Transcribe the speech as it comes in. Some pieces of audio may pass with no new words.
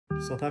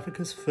South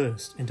Africa's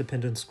first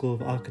independent school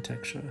of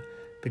architecture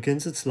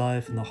begins its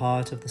life in the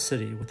heart of the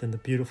city within the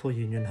beautiful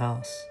Union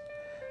House.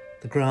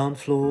 The ground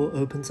floor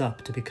opens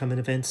up to become an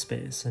event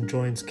space and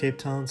joins Cape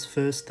Town's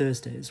First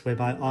Thursdays,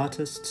 whereby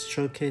artists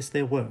showcase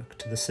their work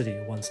to the city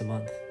once a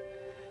month.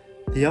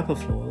 The upper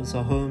floors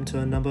are home to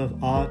a number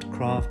of art,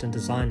 craft, and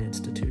design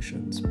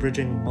institutions,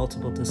 bridging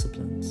multiple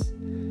disciplines.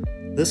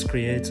 This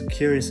creates a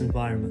curious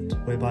environment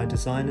whereby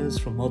designers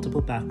from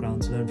multiple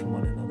backgrounds learn from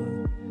one another.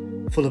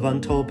 Full of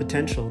untold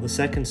potential, the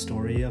second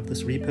story of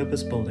this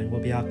repurposed building will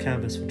be our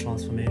canvas for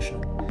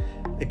transformation,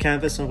 a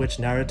canvas on which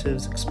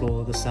narratives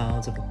explore the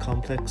sounds of a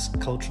complex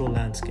cultural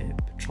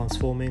landscape,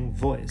 transforming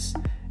voice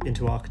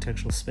into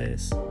architectural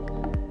space.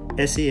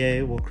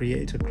 SEA will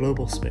create a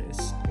global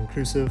space,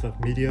 inclusive of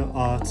media,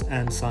 arts,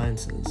 and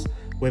sciences,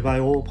 whereby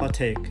all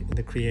partake in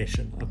the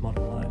creation of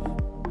modern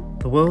life.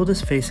 The world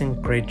is facing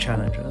great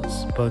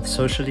challenges, both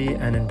socially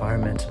and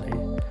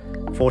environmentally.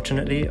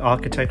 Fortunately,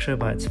 architecture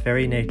by its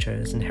very nature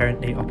is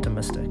inherently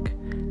optimistic,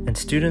 and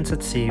students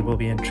at SEA will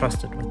be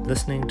entrusted with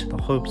listening to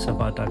the hopes of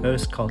our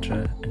diverse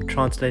culture and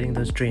translating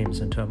those dreams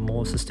into a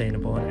more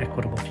sustainable and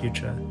equitable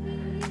future.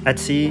 At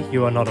SEA,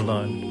 you are not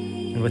alone,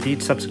 and with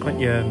each subsequent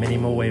year, many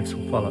more waves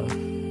will follow.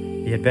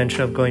 The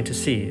adventure of going to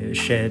SEA is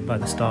shared by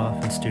the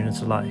staff and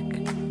students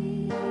alike.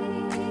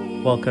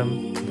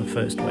 Welcome to the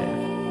first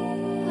wave.